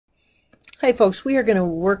Hi folks, we are going to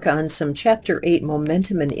work on some Chapter 8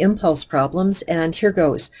 momentum and impulse problems, and here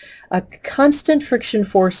goes. A constant friction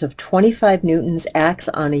force of 25 newtons acts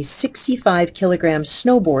on a 65 kilogram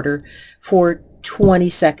snowboarder for 20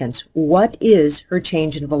 seconds. What is her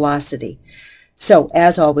change in velocity? So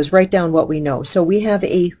as always, write down what we know. So we have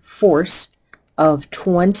a force of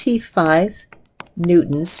 25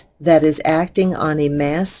 newtons that is acting on a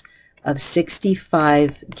mass of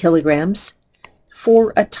 65 kilograms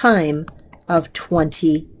for a time of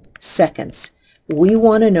 20 seconds. We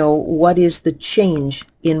want to know what is the change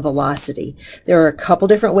in velocity. There are a couple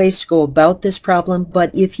different ways to go about this problem,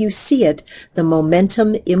 but if you see it, the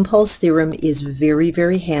momentum impulse theorem is very,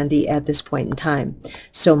 very handy at this point in time.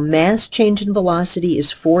 So mass change in velocity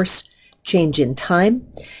is force change in time,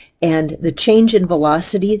 and the change in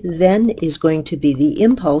velocity then is going to be the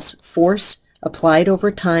impulse force applied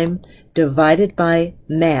over time divided by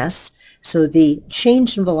mass. So the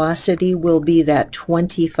change in velocity will be that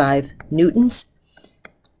 25 newtons,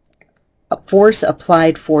 a force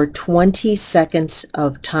applied for 20 seconds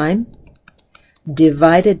of time,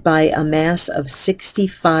 divided by a mass of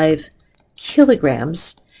 65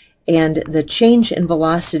 kilograms, and the change in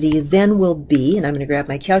velocity then will be, and I'm going to grab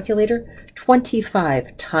my calculator,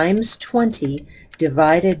 25 times 20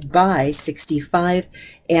 divided by 65,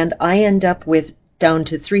 and I end up with, down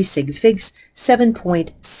to 3 sig figs,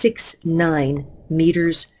 7.69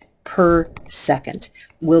 meters per second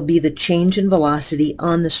will be the change in velocity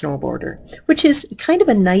on the snowboarder, which is kind of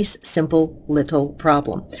a nice, simple little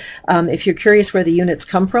problem. If you're curious where the units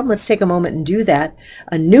come from, let's take a moment and do that.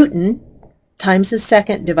 A newton times a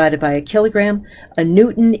second divided by a kilogram. A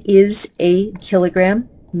newton is a kilogram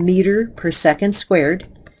meter per second squared,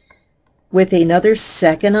 with another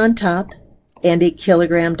second on top and a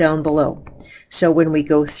kilogram down below. So when we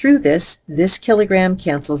go through this kilogram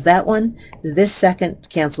cancels that one, this second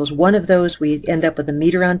cancels one of those, we end up with a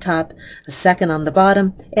meter on top, a second on the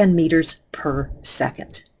bottom, and meters per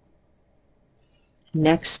second.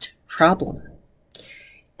 Next problem.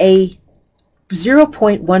 A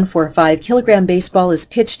 0.145 kilogram baseball is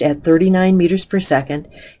pitched at 39 meters per second,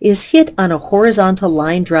 is hit on a horizontal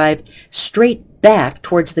line drive straight back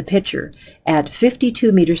towards the pitcher at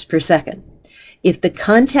 52 meters per second. If the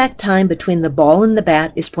contact time between the ball and the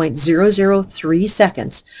bat is 0.003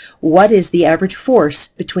 seconds, what is the average force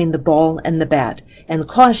between the ball and the bat? And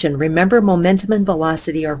caution, remember momentum and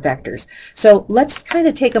velocity are vectors. So let's kind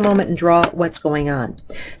of take a moment and draw what's going on.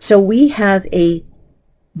 So we have a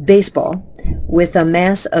baseball with a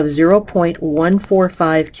mass of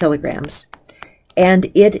 0.145 kilograms, and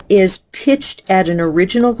it is pitched at an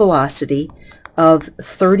original velocity of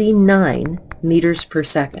 39 meters per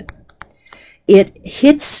second. It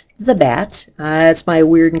hits the bat. That's my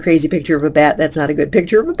weird and crazy picture of a bat. That's not a good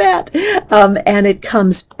picture of a bat. And it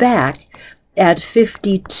comes back at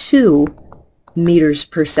 52 meters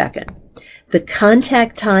per second. The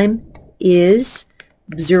contact time is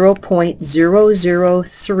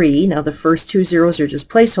 0.003. Now the first two zeros are just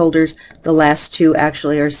placeholders. The last two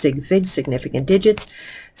actually are sig figs, significant digits.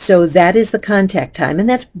 So that is the contact time, and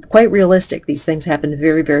that's quite realistic. These things happen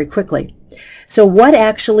very, very quickly. So what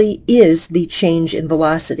actually is the change in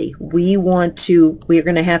velocity? We're going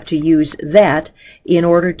to have to use that in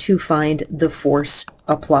order to find the force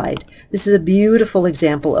applied. This is a beautiful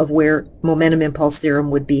example of where momentum impulse theorem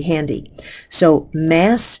would be handy. So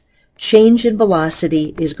mass change in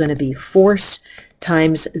velocity is going to be force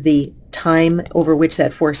times the time over which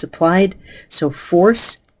that force applied. So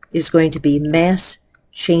force is going to be mass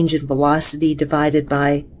change in velocity divided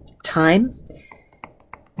by time.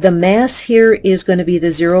 The mass here is going to be the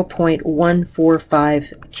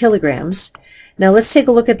 0.145 kilograms. Now let's take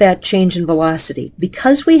a look at that change in velocity.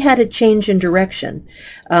 Because we had a change in direction,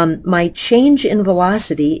 my change in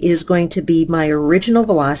velocity is going to be my original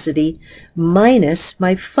velocity minus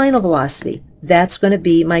my final velocity. That's going to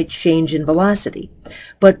be my change in velocity.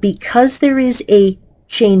 But because there is a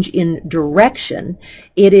change in direction,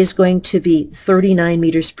 it is going to be 39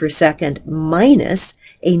 meters per second minus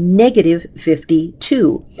a negative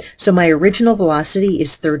 52. So my original velocity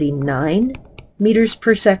is 39 meters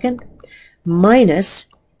per second minus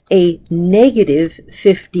a negative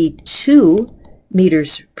 52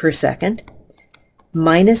 meters per second,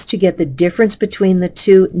 minus to get the difference between the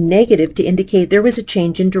two, negative to indicate there was a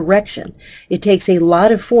change in direction. It takes a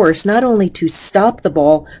lot of force not only to stop the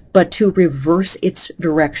ball, but to reverse its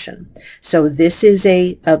direction. So this is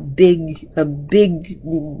a big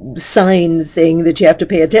sign thing that you have to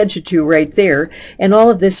pay attention to right there. And all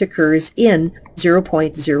of this occurs in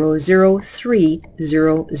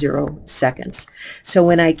 0.00300 seconds. So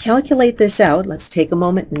when I calculate this out, let's take a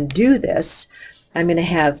moment and do this. I'm going to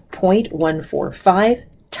have 0.145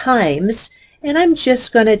 times, and I'm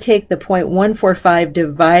just going to take the 0.145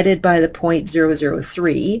 divided by the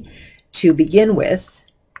 0.003 to begin with.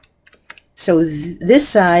 So this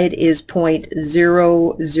side is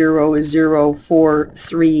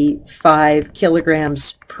 0.000435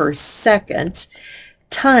 kilograms per second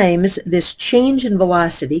times this change in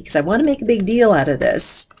velocity, because I want to make a big deal out of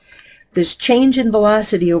this. This change in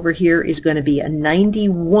velocity over here is going to be a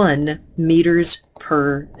 91 meters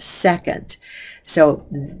per second. So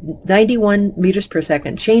 91 meters per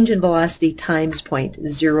second change in velocity times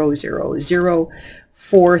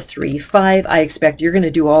 0.000435. I expect you're going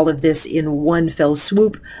to do all of this in one fell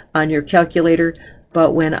swoop on your calculator,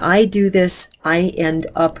 but when I do this, I end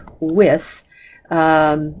up with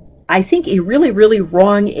I think a really, really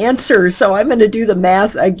wrong answer. So I'm going to do the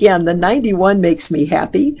math again. The 91 makes me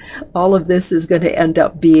happy. All of this is going to end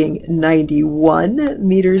up being 91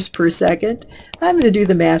 meters per second. I'm going to do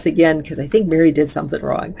the math again because I think Mary did something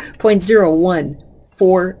wrong.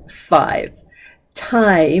 0.0145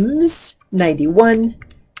 times 91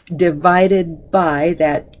 divided by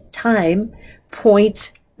that time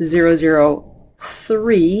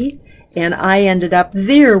 0.003. And I ended up,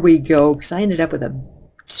 there we go, because I ended up with a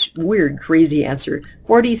weird, crazy answer,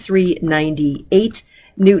 4398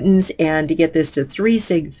 newtons, and to get this to 3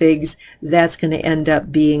 sig figs, that's going to end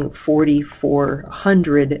up being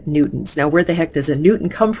 4,400 newtons. Now, where the heck does a newton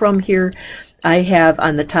come from here? I have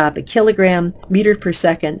on the top a kilogram, meter per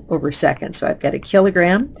second over second. So I've got a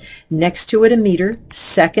kilogram, next to it a meter,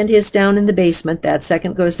 second is down in the basement, that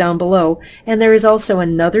second goes down below, and there is also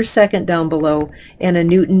another second down below, and a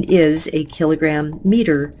newton is a kilogram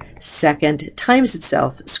meter second times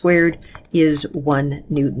itself squared is 1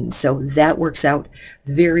 newton. So that works out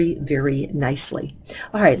very, very nicely.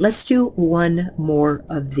 All right, let's do one more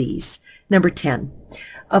of these. Number 10.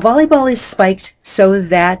 A volleyball is spiked so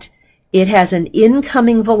that it has an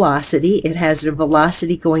incoming velocity. It has a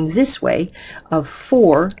velocity going this way of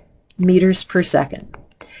 4 meters per second.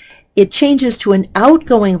 It changes to an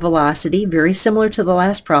outgoing velocity, very similar to the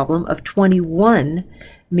last problem, of 21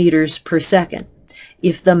 meters per second.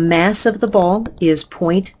 If the mass of the ball is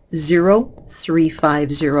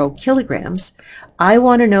 0.0350 kilograms, I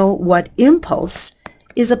want to know what impulse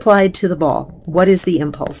is applied to the ball. What is the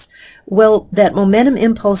impulse? Well, that momentum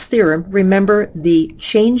impulse theorem, remember the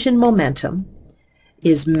change in momentum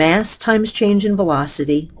is mass times change in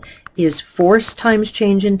velocity is force times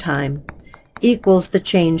change in time equals the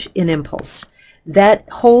change in impulse. That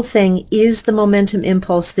whole thing is the momentum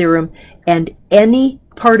impulse theorem, and any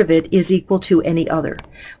part of it is equal to any other.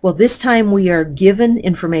 Well, this time we are given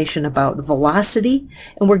information about velocity,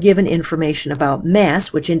 and we're given information about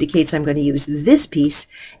mass, which indicates I'm going to use this piece,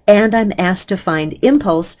 and I'm asked to find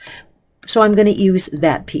impulse, so I'm going to use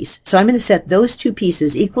that piece. So I'm going to set those two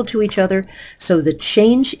pieces equal to each other, so the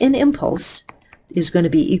change in impulse is going to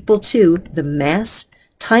be equal to the mass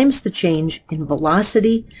times the change in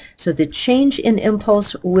velocity. So the change in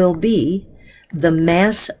impulse will be the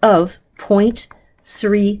mass of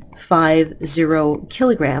 0.350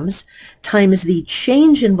 kilograms times the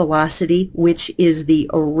change in velocity, which is the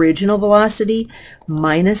original velocity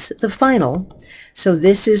minus the final. So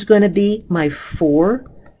this is going to be my 4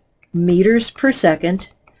 meters per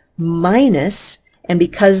second minus, and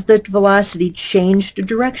because the velocity changed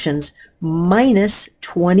directions, minus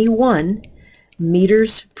 21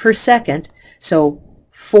 meters per second. So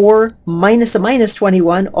 4 minus a minus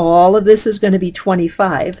 21, all of this is going to be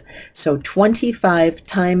 25. So 25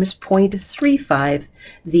 times 0.35,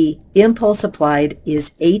 the impulse applied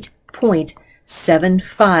is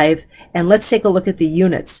 8.75. And let's take a look at the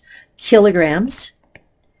units. Kilograms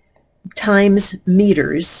times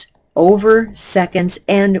meters over seconds,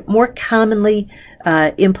 and more commonly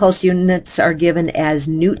impulse units are given as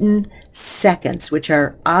Newton seconds, which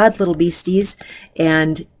are odd little beasties,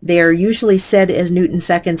 and they are usually said as Newton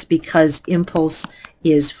seconds because impulse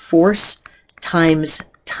is force times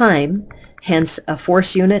time, hence a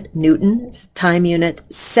force unit, Newton, time unit,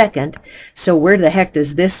 second. So where the heck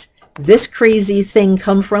does this crazy thing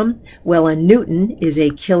come from? Well, a Newton is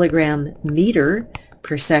a kilogram meter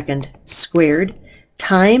per second squared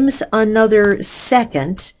times another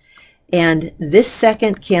second, and this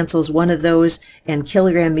second cancels one of those, and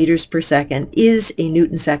kilogram meters per second is a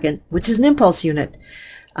Newton second, which is an impulse unit.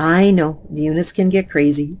 I know, the units can get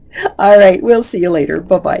crazy. All right, we'll see you later.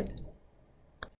 Bye-bye.